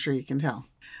 I'm sure you can tell.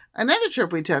 Another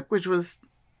trip we took, which was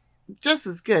just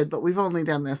as good, but we've only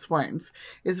done this once,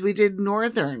 is we did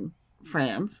northern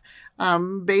France,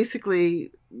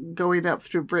 basically going up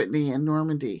through Brittany and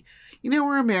Normandy.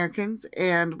 We're Americans,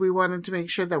 and we wanted to make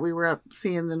sure that we were up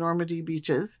seeing the Normandy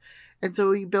beaches. And so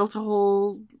we built a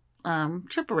whole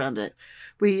trip around it.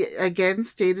 We, again,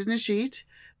 stayed in a gîte.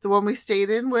 The one we stayed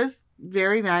in was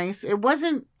very nice. It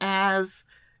wasn't as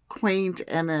quaint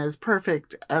and as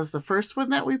perfect as the first one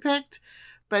that we picked,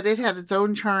 but it had its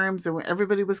own charms, and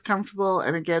everybody was comfortable.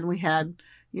 And again, we had,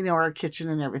 our kitchen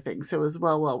and everything. So it was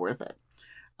well worth it.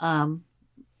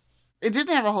 It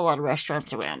didn't have a whole lot of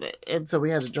restaurants around it, and so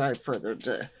we had to drive further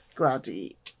to go out to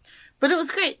eat. But it was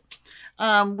great.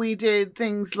 We did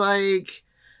things like,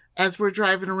 as we're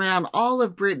driving around, all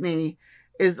of Brittany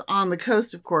is on the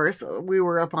coast, of course. We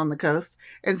were up on the coast.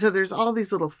 And so there's all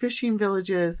these little fishing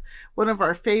villages. One of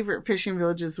our favorite fishing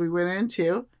villages we went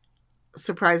into,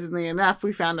 surprisingly enough,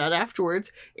 we found out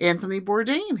afterwards, Anthony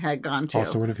Bourdain had gone to.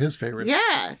 Also one of his favorites.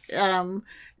 Yeah.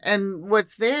 And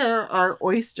what's there are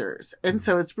oysters. And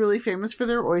so it's really famous for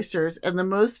their oysters. And the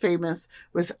most famous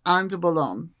was Anne de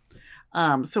Boulogne.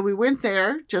 So we went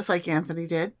there, just like Anthony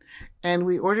did, and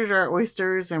we ordered our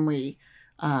oysters, and we,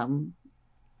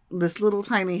 this little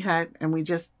tiny hut, and we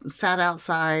just sat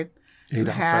outside. Ate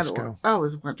al fresco. Oh, it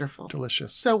was wonderful.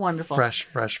 Delicious. So wonderful.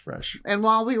 Fresh. And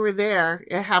while we were there,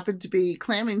 it happened to be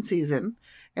clamming season,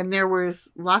 and there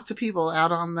was lots of people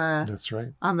out on the That's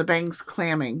right. on the banks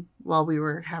clamming while we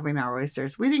were having our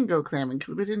oysters. We didn't go clamming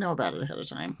because we didn't know about it ahead of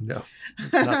time. No,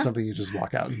 it's not something you just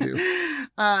walk out and do.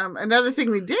 Another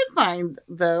thing we did find,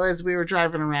 though, as we were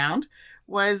driving around,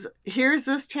 was here's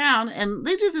this town, and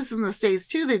they do this in the States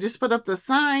too. They just put up the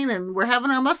sign, and we're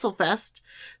having our mussel fest.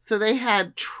 So they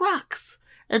had trucks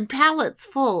and pallets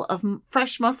full of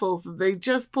fresh mussels that they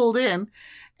just pulled in,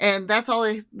 and that's all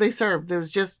they served. There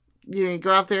was just, you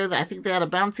go out there. I think they had a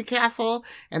bouncy castle,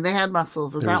 and they had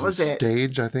mussels, and that was it.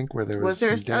 Stage, I think, where there was some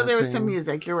dancing. Oh, there was some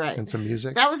music. You're right. And some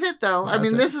music. That was it, though.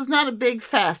 This is not a big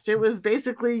fest. It was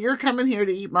basically, you're coming here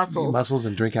to eat mussels. Eat mussels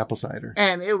and drink apple cider.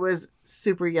 And it was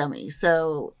super yummy.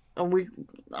 So we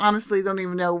honestly don't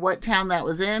even know what town that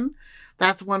was in.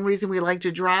 That's one reason we like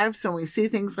to drive. So when we see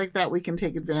things like that, we can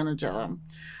take advantage of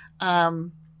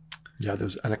them. Yeah,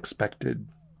 those unexpected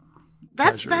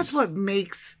That's what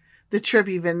makes the trip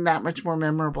even that much more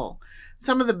memorable.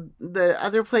 Some of the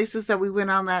other places that we went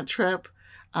on that trip,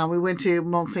 we went to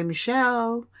Mont Saint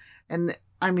Michel, and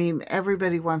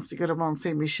everybody wants to go to Mont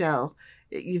Saint Michel.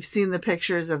 You've seen the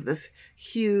pictures of this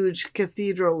huge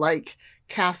cathedral-like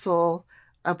castle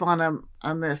up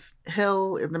on this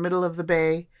hill in the middle of the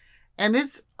bay, and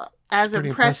it's as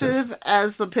impressive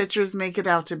as the pictures make it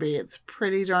out to be. It's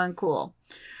pretty darn cool.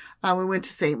 We went to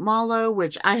St. Malo,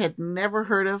 which I had never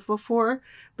heard of before,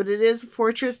 but it is a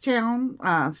fortress town,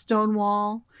 stone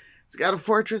wall. It's got a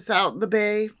fortress out in the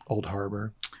bay. An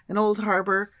old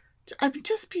harbor.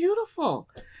 Just beautiful.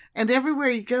 And everywhere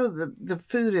you go, the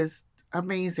food is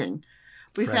amazing.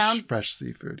 Fresh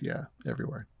seafood, yeah,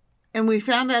 everywhere. And we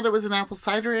found out it was an apple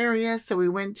cider area, so we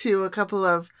went to a couple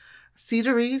of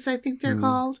cideries, I think they're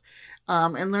called,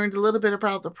 and learned a little bit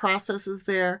about the processes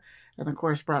there. And, of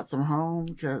course, brought some home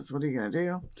because what are you going to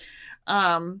do?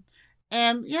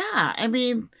 And, yeah,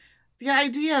 the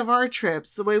idea of our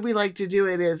trips, the way we like to do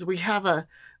it is we have a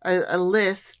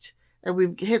list and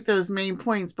we've hit those main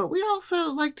points, but we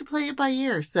also like to play it by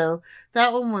ear. So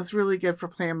that one was really good for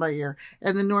playing by ear.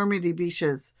 And the Normandy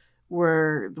beaches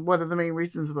were one of the main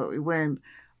reasons that we went.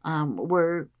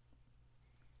 Were,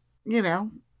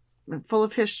 full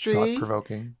of history.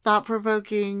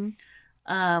 Thought-provoking.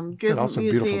 Good, also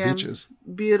museums, beautiful beaches.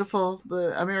 Beautiful.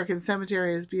 The American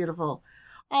Cemetery is beautiful.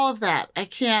 All of that. I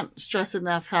can't stress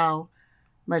enough how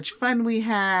much fun we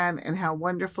had and how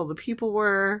wonderful the people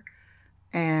were,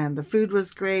 and the food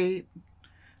was great.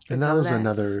 And that was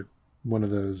another one of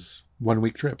those 1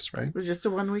 week trips, right? It was just a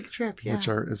 1 week trip, yeah. Which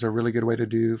is a really good way to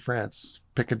do France.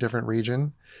 Pick a different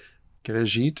region, get a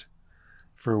gîte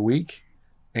for a week,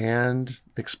 and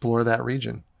explore that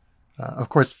region. Of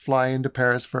course, fly into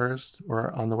Paris first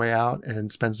or on the way out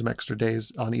and spend some extra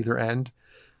days on either end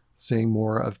seeing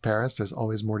more of Paris. There's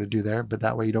always more to do there, but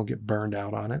that way you don't get burned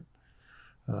out on it.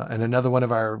 And another one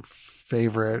of our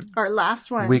last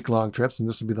one week-long trips, and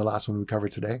this will be the last one we cover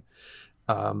today,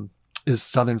 is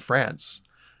southern France.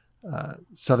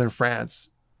 Southern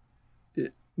France,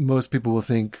 most people will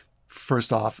think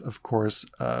first off, of course,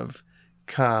 of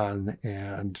Cannes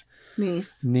and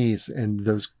Nice and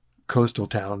those coastal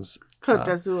towns. Côte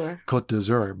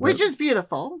d'Azur. Which is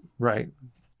beautiful. Right.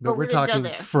 But we're talking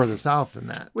further south than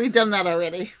that. We've done that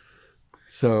already.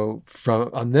 So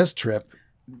on this trip,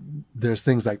 there's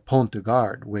things like Pont de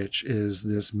Gard, which is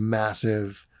this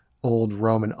massive old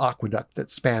Roman aqueduct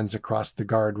that spans across the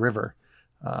Gard River.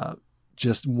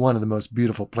 Just one of the most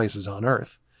beautiful places on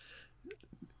earth.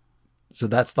 So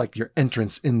that's like your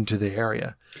entrance into the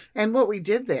area. And what we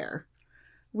did there,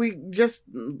 we just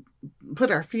put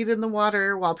our feet in the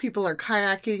water while people are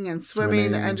kayaking and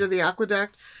swimming under the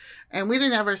aqueduct. And we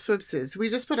didn't have our swimsuits. We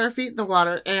just put our feet in the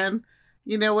water. And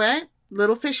you know what?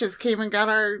 Little fishes came and got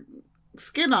our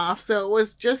skin off. So it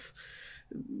was just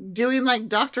doing like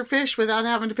Dr. Fish without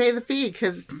having to pay the fee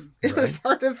because it was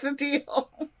part of the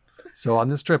deal. So on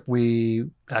this trip, we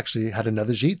actually had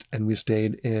another gîte and we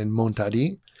stayed in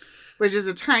Montady. Which is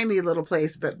a tiny little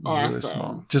place, but awesome. Really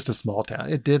small. Just a small town.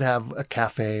 It did have a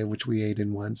cafe, which we ate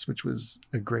in once, which was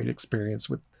a great experience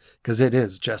because it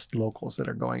is just locals that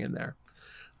are going in there.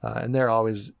 And they're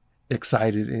always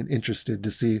excited and interested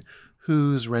to see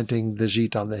who's renting the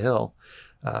gîte on the hill.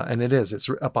 And it's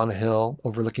up on a hill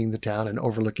overlooking the town and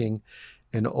overlooking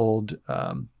an old,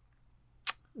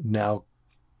 now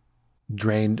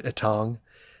drained etang,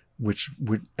 which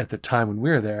at the time when we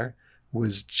were there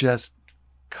was just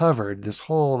covered, this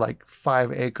whole like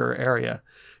 5-acre area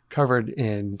covered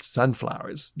in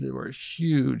sunflowers. They were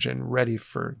huge and ready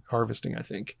for harvesting, I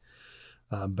think.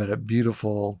 But a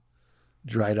beautiful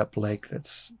dried up lake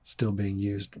that's still being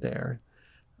used there.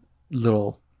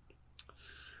 Little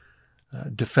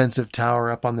defensive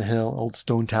tower up on the hill, old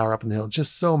stone tower up on the hill.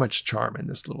 Just so much charm in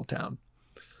this little town.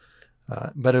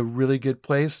 But a really good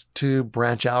place to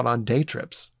branch out on day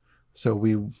trips. So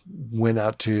we went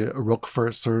out to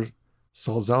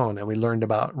Roquefort-sur-Saulzon and we learned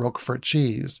about Roquefort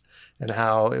cheese and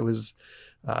how it was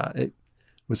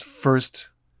first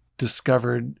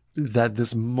discovered that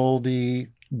this moldy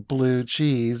blue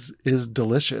cheese is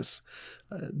delicious.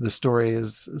 The story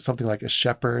is something like a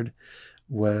shepherd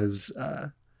was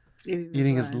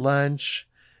eating his lunch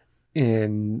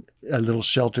in a little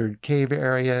sheltered cave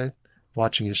area,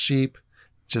 watching his sheep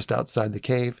just outside the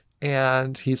cave,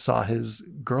 and he saw his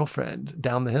girlfriend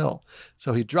down the hill.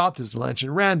 So he dropped his lunch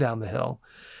and ran down the hill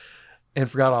and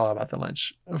forgot all about the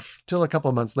lunch till a couple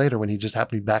of months later when he just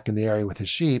happened to be back in the area with his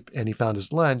sheep and he found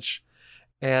his lunch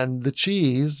and the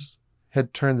cheese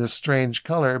had turned this strange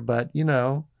color, but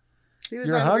you're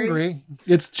hungry.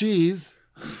 It's cheese.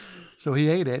 So he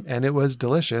ate it and it was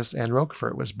delicious and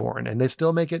Roquefort was born, and they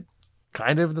still make it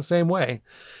kind of the same way.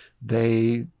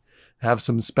 They have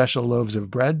some special loaves of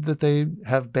bread that they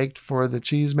have baked for the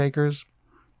cheesemakers.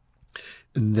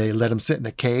 And they let them sit in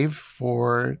a cave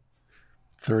for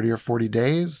 30 or 40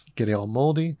 days, get it all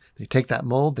moldy. They take that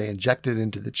mold, they inject it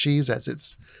into the cheese as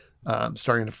it's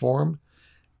starting to form,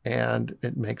 and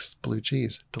it makes blue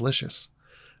cheese delicious.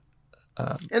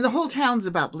 And the whole town's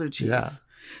about blue cheese. Yeah.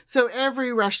 So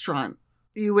every restaurant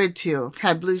you went to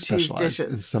had blue cheese dishes.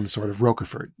 In some sort of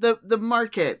Roquefort. The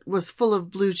market was full of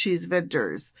blue cheese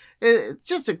vendors. It's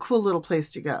just a cool little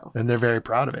place to go. And they're very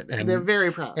proud of it. And they're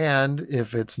very proud. And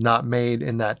if it's not made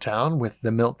in that town with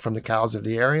the milk from the cows of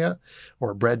the area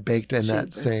or bread baked in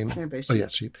that same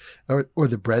sheep. Or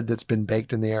the bread that's been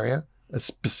baked in the area a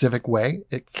specific way,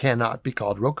 it cannot be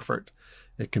called Roquefort.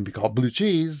 It can be called blue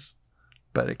cheese,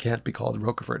 but it can't be called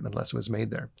Roquefort unless it was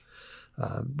made there.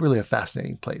 Really a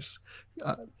fascinating place.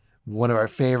 One of our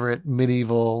favorite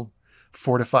medieval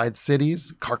fortified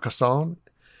cities, Carcassonne,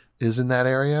 is in that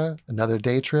area. Another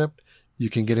day trip. You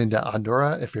can get into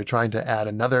Andorra if you're trying to add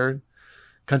another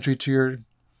country to your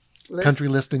country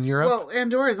list in Europe. Well,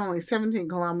 Andorra is only 17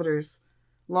 kilometers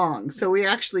long, so we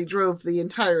actually drove the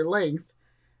entire length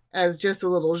as just a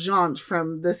little jaunt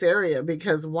from this area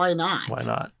because why not? Why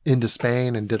not? Into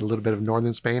Spain and did a little bit of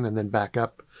northern Spain and then back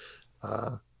up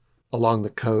along the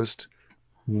coast.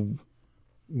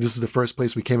 This is the first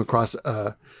place we came across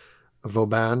a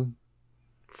Vauban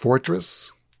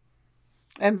fortress.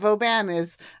 And Vauban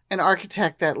is an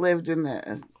architect that lived in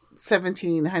the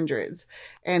 1700s.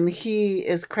 And he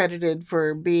is credited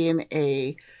for being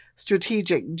a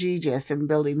strategic genius in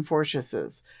building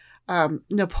fortresses.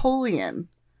 Napoleon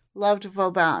loved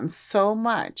Vauban so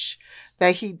much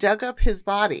that he dug up his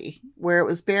body where it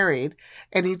was buried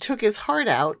and he took his heart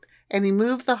out and he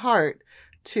moved the heart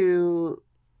to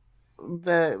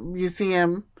the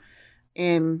museum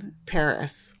in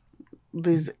Paris,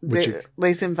 Les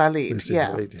Invalides,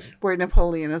 where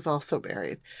Napoleon is also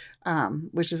buried,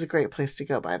 which is a great place to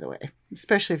go, by the way,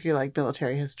 especially if you like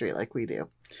military history like we do.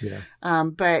 Yeah.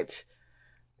 But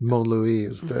Montlouis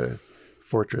is the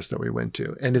fortress that we went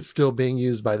to, and it's still being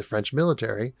used by the French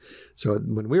military. So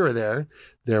when we were there,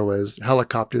 there was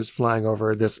helicopters flying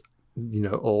over this,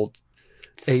 old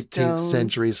 18th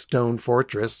century stone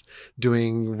fortress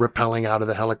rappelling out of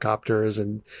the helicopters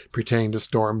and pretending to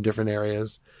storm different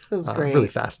areas. It was great. Really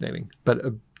fascinating, but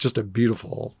just a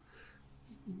beautiful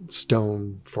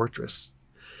stone fortress.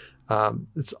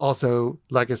 It's also,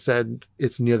 like I said,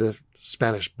 it's near the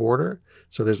Spanish border,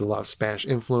 so there's a lot of Spanish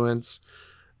influence.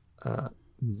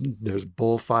 There's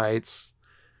bullfights.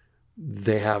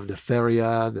 They have the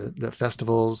feria, the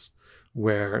festivals,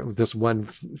 where this one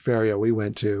feria we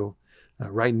went to,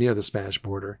 right near the Spanish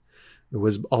border, it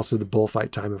was also the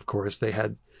bullfight time, of course. They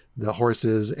had the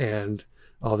horses and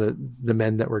all the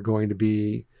men that were going to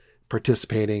be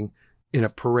participating in a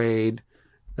parade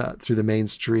through the main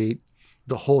street.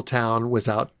 The whole town was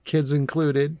out, kids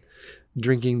included,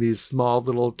 drinking these small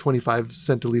little 25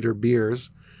 centiliter beers,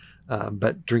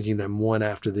 but drinking them one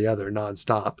after the other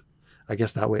nonstop. I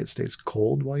guess that way it stays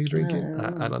cold while you drink it.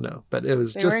 I don't know. But it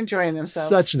was They just were enjoying themselves.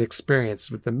 Such an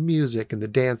experience with the music and the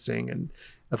dancing and,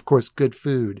 of course, good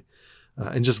food.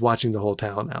 And just watching the whole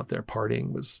town out there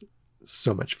partying was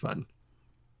so much fun.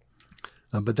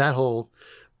 But that whole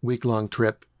week-long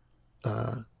trip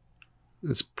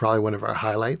is probably one of our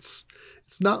highlights.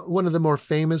 It's not one of the more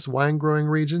famous wine-growing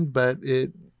regions, but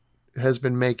it has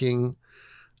been making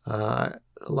a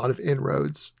lot of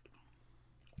inroads.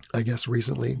 I guess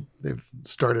recently they've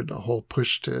started a whole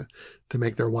push to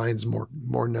make their wines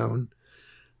more known.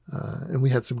 And we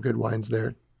had some good wines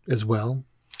there as well.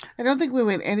 I don't think we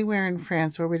went anywhere in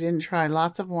France where we didn't try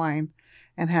lots of wine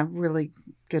and have really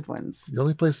good ones. The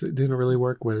only place that didn't really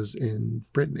work was in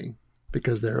Brittany,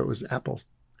 because there it was apple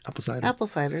cider. Apple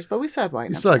ciders, but we still had wine.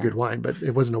 We still had good wine, but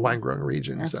it wasn't a wine growing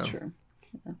region. That's so. true.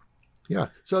 Yeah.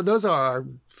 So those are our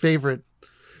favorite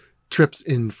trips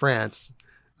in France.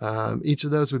 Each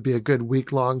of those would be a good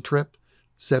week-long trip,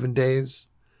 7 days.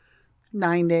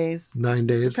 9 days. 9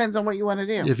 days. Depends on what you want to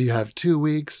do. If you have 2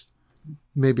 weeks,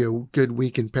 maybe a good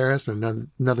week in Paris and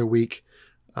another week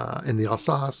in the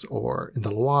Alsace or in the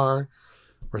Loire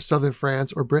or southern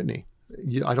France or Brittany.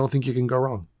 I don't think you can go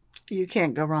wrong. You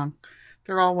can't go wrong.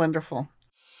 They're all wonderful.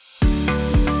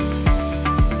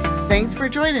 Thanks for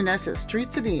joining us at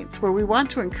Streets and Eats, where we want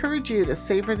to encourage you to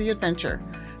savor the adventure.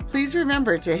 Please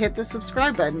remember to hit the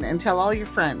subscribe button and tell all your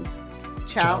friends.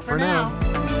 Ciao for now.